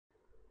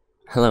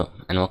Hello,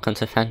 and welcome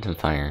to Phantom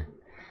Fire.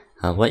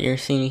 What you're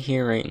seeing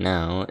here right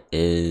now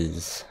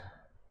is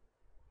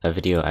a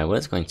video I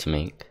was going to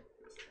make,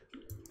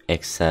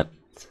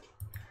 except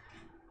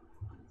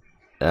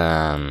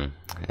there's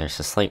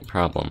a slight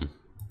problem.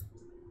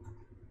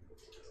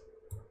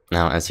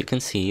 Now, as you can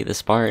see,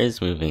 this bar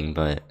is moving,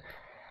 but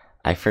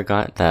I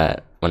forgot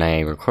that when I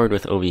record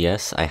with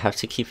OBS, I have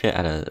to keep it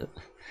at a...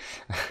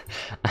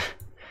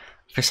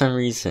 For some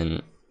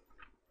reason,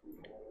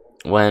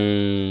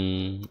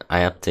 when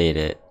I update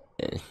it,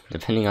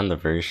 depending on the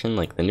version,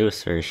 like the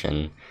newest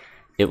version,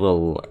 it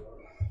will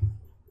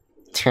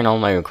turn all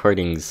my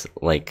recordings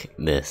like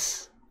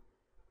this.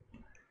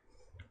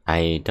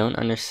 I don't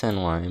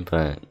understand why,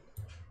 but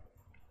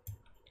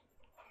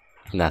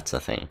that's a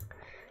thing.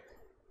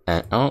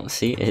 And oh,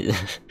 see, it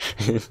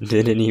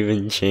didn't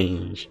even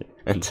change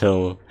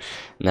until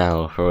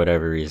now for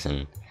whatever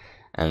reason.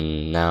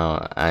 And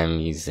now I'm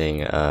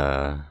using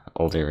a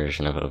older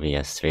version of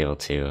OBS to be able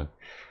to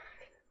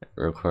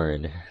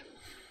record.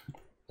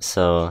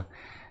 So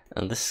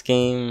this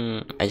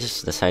game, I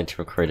just decided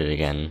to record it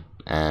again,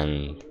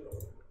 and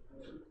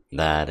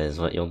that is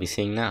what you'll be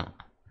seeing now.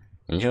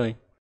 Enjoy!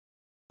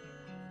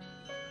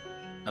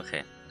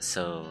 Okay,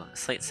 so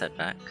slight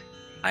setback.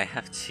 I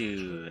have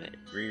to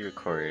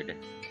re-record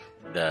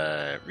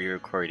the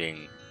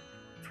re-recording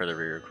for the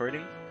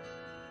re-recording.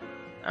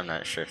 I'm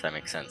not sure if that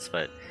makes sense,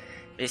 but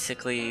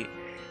basically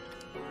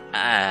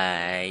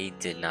I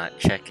did not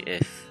check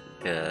if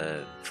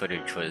the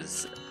footage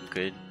was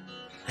good,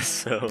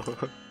 so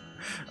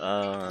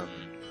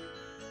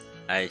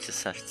I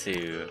just have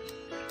to,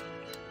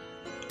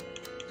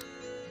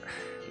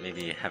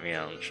 maybe having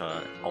an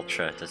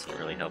ultra doesn't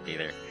really help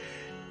either.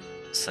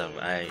 So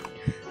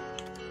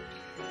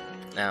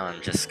now I'm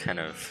just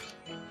kind of,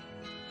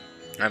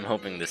 I'm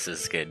hoping this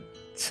is good.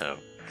 So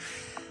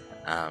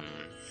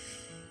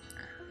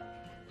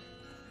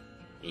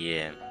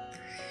yeah,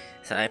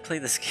 so I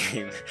played this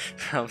game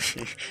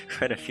probably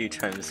quite a few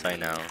times by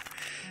now,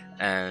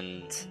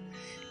 and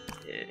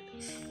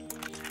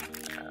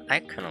I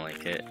kind of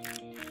like it.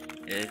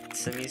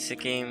 It's a music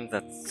game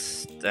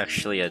that's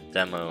actually a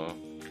demo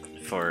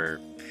for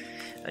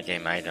a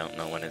game I don't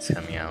know when it's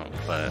coming out,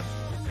 but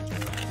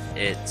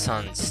it's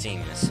on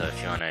Steam, so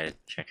if you want to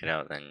check it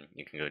out, then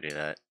you can go do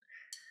that.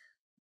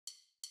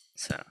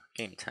 So,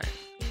 game time.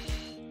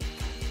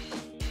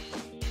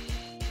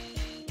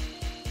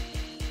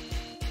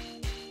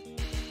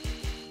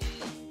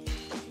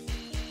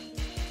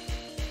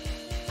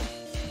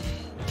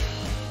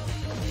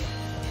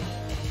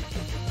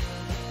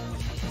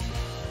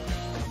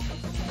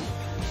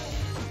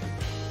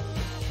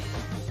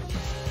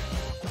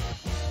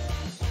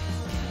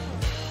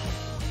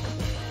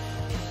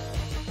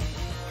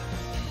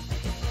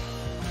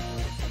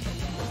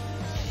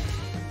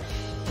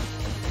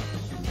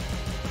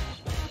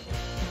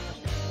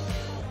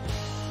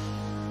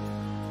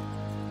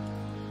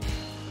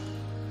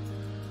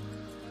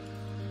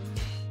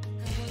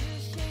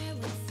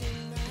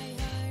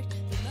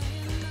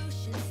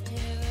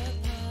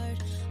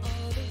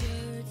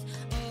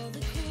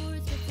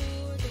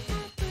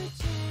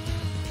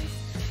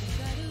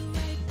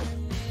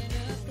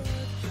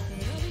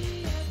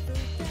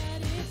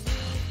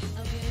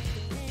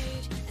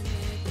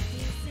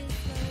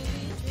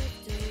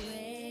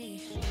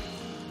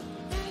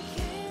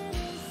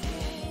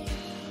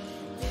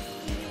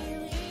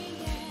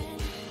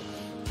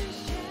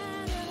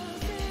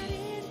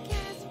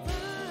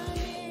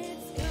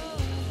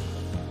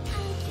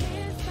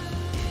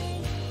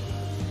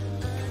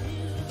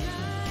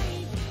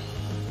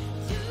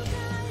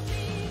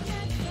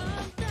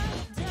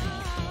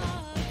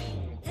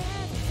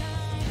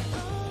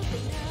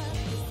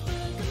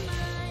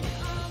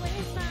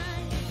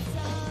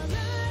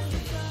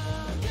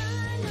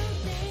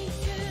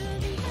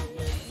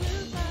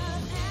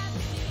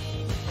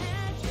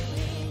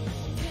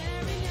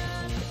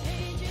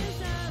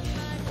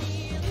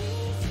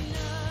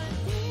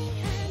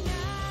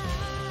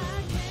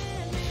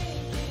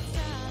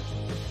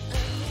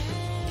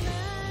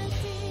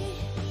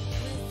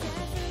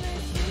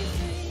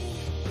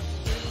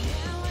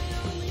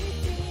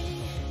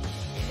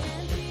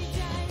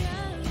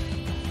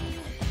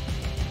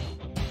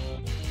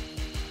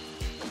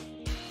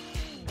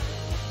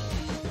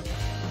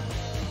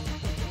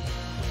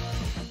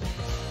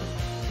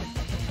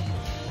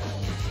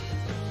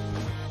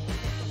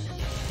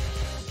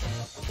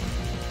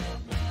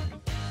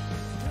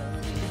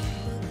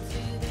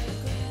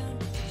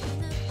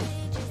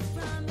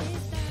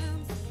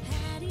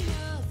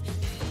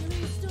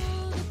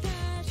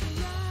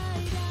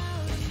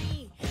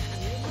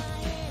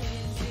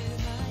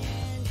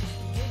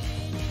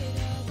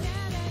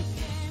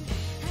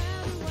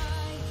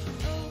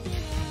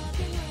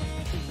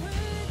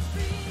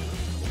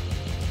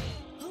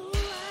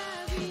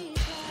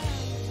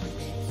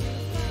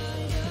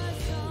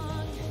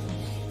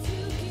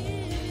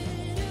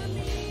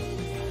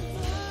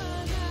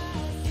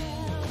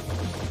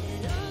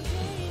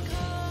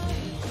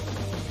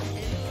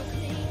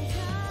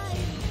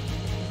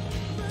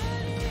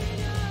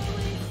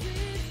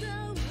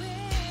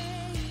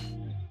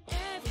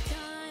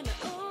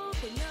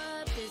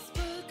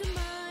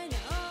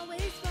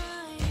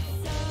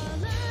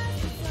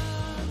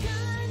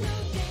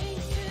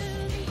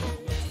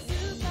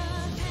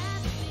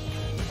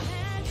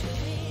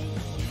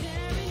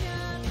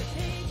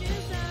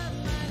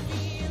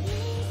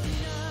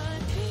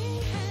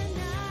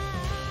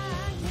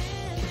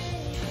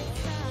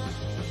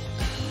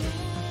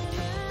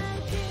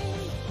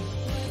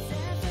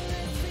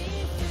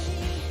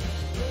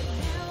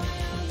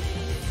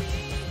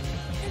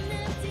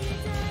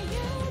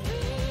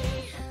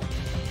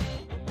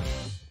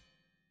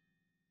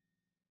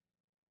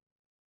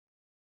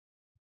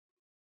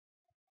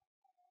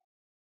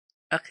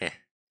 Okay,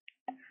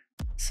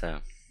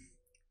 so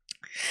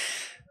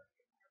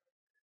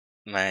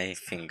my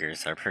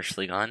fingers are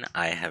partially gone.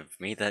 I have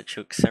made that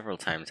joke several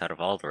times out of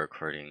all the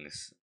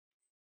recordings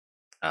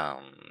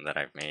that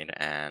I've made,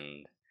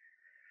 and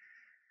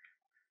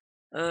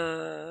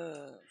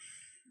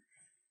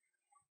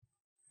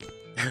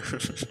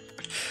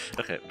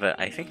okay, but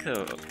I think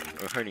the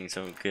recording's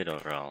so good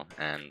overall,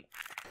 and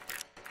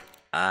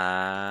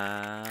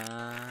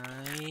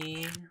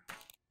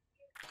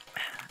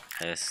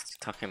I was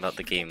talking about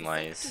the game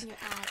wise.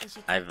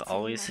 I've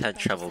always had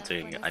trouble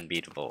doing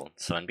Unbeatable.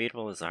 So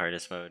Unbeatable is the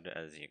hardest mode,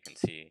 as you can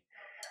see,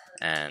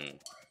 and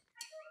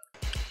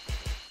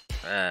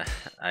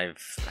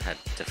I've had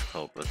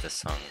difficult with this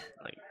song,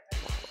 like,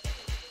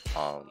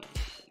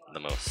 the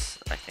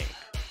most, I think.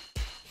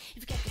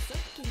 You've got this look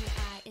in your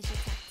eye as you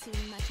talk too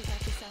much about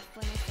yourself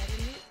when I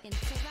suddenly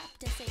interrupt.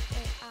 I say,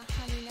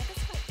 honey, never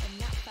swipe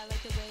enough. I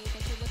like the way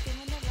that you're looking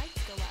when the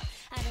lights go out.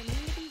 I don't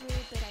mean to be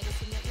rude, but I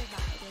assume that you're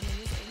vibing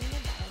in this alien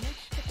environment.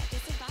 But that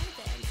just survive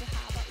then. So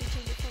how about we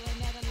change it for a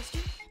night on the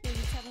street? Maybe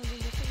tell me when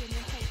you're free and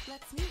then hey,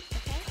 let's meet,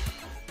 okay?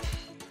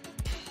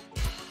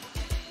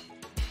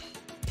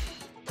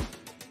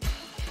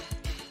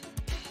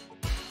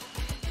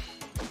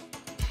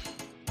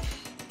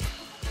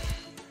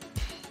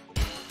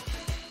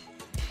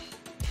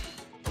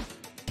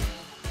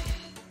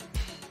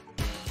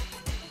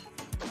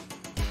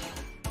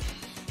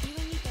 You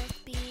and me both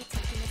be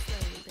taking it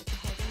slowly, but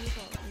you're holding me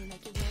boldly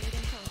like you're worried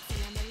and cozy.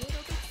 I'm a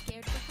little bit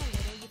scared for how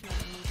little you've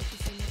known me, but you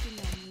seem like you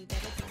know me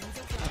better things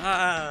are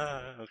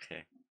flowing.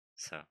 Okay.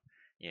 So,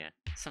 yeah,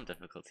 some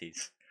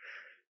difficulties.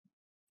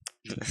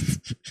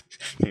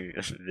 Maybe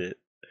a bit.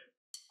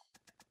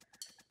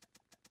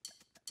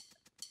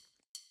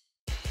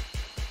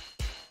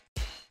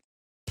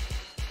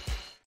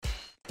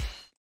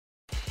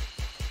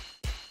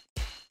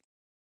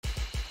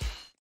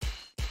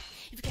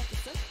 You've got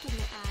this look in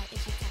your eye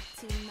as you talk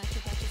too much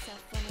about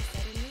yourself when I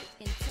suddenly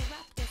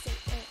interrupt. I say,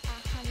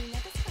 honey,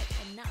 never swipe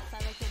enough. I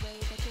like the way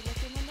that you're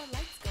looking when the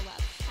lights go out.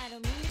 I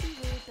don't mean to be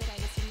rude, but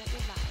I assume that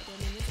you're vibing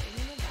in this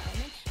alien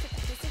environment. But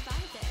that just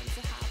survive then.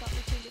 So how about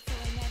we change it for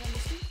a night on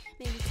the street?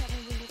 Maybe tell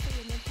me when you're free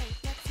and then hey,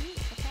 let's meet,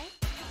 okay?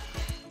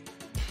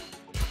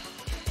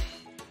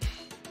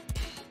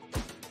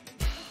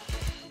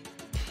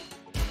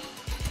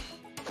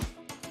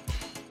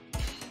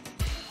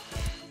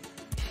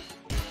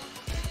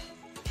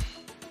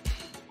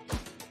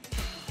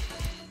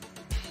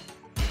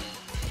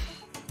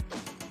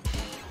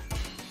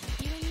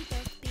 You and me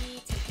both be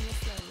taking it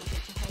slowly,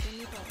 but you're holding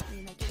me boldly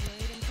like you're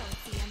worried and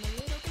cozy. I'm a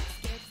little bit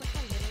scared for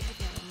how little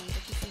you've known me,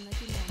 but you seem like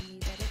you know me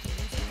better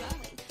feelings are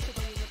growing. The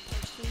way you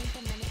approached me,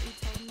 the minute you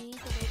told me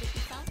the way that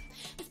you felt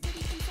was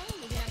pretty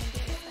consoling. And I'm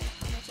embarrassed by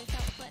how much I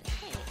felt, but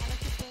hey, I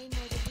like this way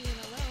more than being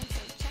alone,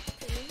 so check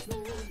please.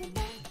 Move it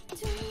back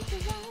to the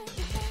right,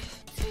 back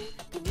to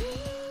the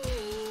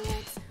room.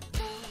 Let's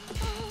go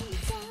on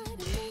inside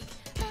and make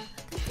a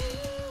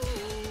cocoon.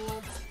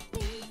 Let's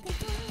meet the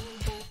ground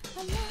that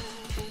I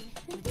love it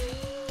and do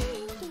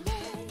the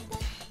way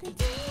that they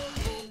do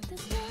it.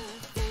 There's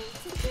nothing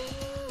to do.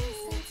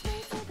 Since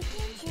wait for the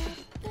pin drop,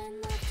 then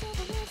left till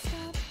the world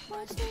stop.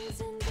 Watch things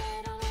in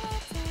bed on a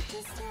laptop.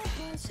 Just tap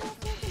one shot,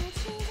 looking at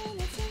shoes on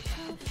a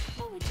TikTok.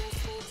 Or we just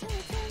wait till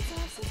it turns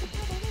off. Since the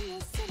cover in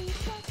your city,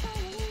 blocked by a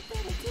little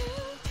bit of do.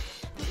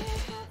 But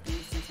we're happy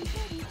since we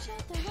get each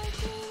other like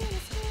being in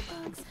a school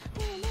box.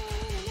 We were more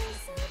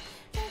innocent.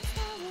 That's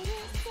how it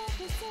is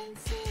ever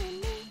since you and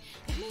me.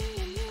 Got me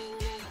and you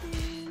and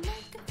everything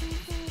like a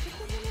fever. But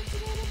we're meant to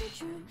let it be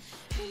true.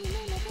 When you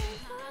made my brain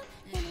hot,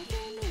 and it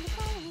gave me the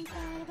following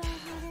thought about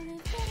how to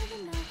live better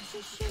than now. 'Cause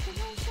you shoot the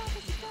one shot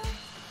that you got.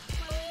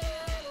 When you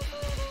have a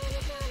forever and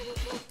you gotta be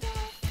kicked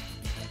off.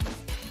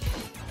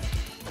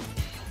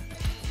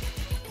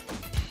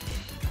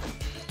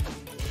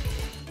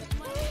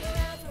 When you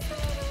have a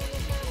forever and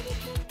you gotta be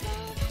kicked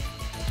off. When you have a forever and you gotta be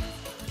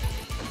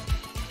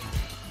kicked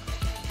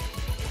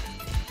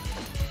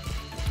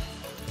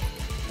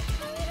off. When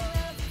you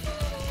have a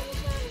forever and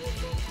you gotta be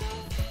kicked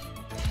off.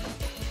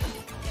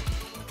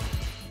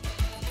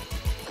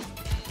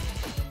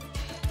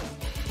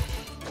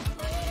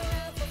 When you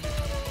have a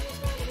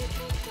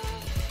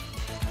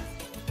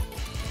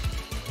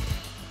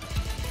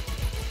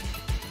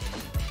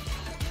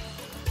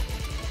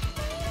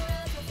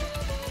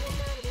forever and you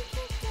gotta be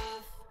kicked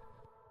off.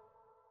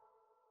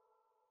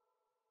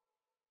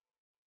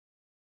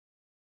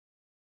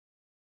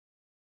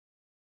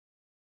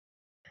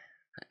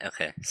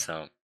 Okay,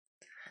 so,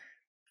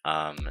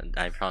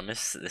 I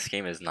promise this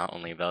game is not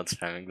only about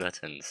spamming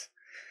buttons.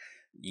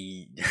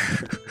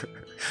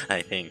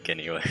 I think,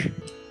 anyway.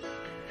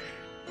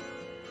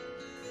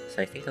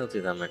 So I think I'll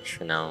do that much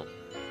for now.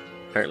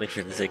 Partly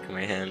for the sake of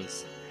my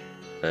hands,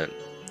 but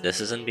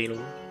this is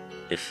Unbeatable.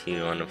 If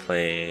you want to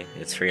play,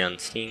 it's free on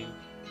Steam.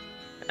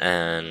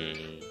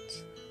 And,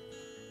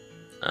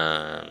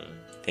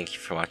 thank you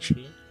for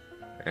watching,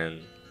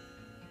 and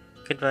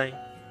goodbye.